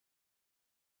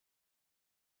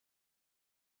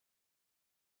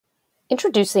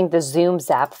Introducing the Zoom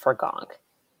Zapp for Gong.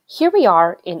 Here we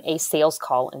are in a sales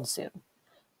call in Zoom.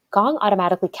 Gong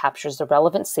automatically captures the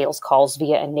relevant sales calls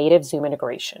via a native Zoom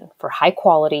integration for high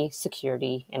quality,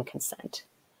 security, and consent.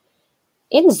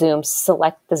 In Zoom,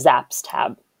 select the Zapps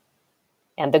tab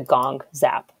and the Gong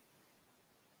Zapp.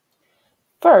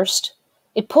 First,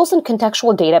 it pulls in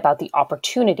contextual data about the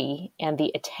opportunity and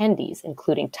the attendees,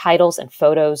 including titles and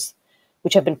photos,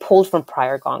 which have been pulled from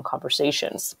prior Gong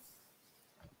conversations.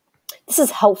 This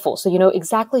is helpful so you know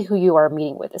exactly who you are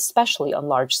meeting with, especially on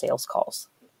large sales calls.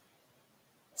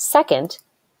 Second,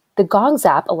 the Gong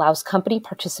Zapp allows company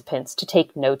participants to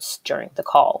take notes during the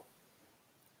call.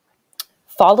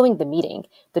 Following the meeting,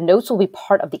 the notes will be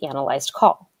part of the analyzed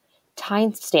call,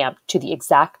 time-stamped to the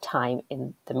exact time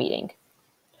in the meeting.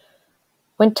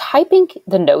 When typing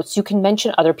the notes, you can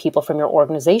mention other people from your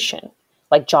organization,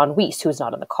 like John Weiss, who is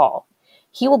not on the call.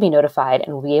 He will be notified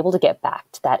and will be able to get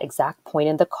back to that exact point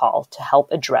in the call to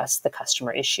help address the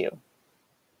customer issue.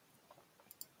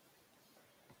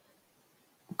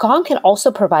 Gong can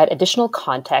also provide additional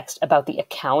context about the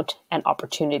account and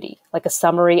opportunity, like a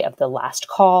summary of the last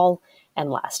call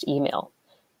and last email,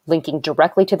 linking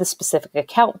directly to the specific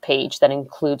account page that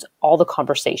includes all the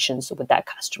conversations with that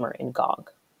customer in Gong.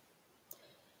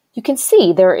 You can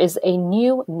see there is a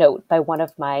new note by one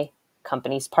of my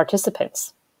company's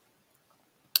participants.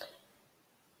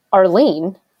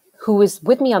 Arlene, who is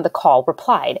with me on the call,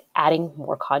 replied, adding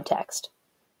more context.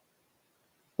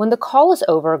 When the call is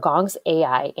over, Gong's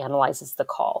AI analyzes the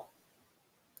call.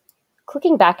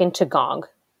 Clicking back into Gong,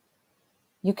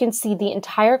 you can see the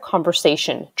entire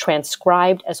conversation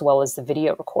transcribed as well as the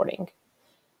video recording.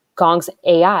 Gong's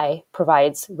AI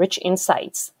provides rich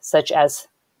insights, such as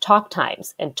talk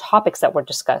times and topics that were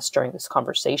discussed during this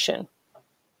conversation.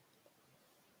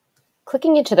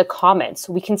 Clicking into the comments,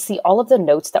 we can see all of the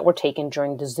notes that were taken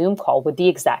during the Zoom call with the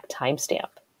exact timestamp.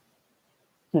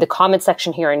 In the comment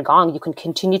section here in Gong, you can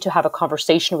continue to have a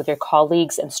conversation with your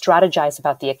colleagues and strategize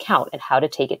about the account and how to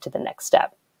take it to the next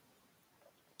step.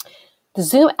 The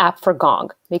Zoom app for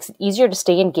Gong makes it easier to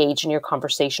stay engaged in your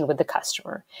conversation with the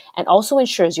customer and also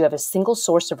ensures you have a single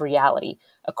source of reality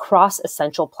across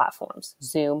essential platforms,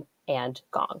 Zoom and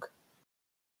Gong.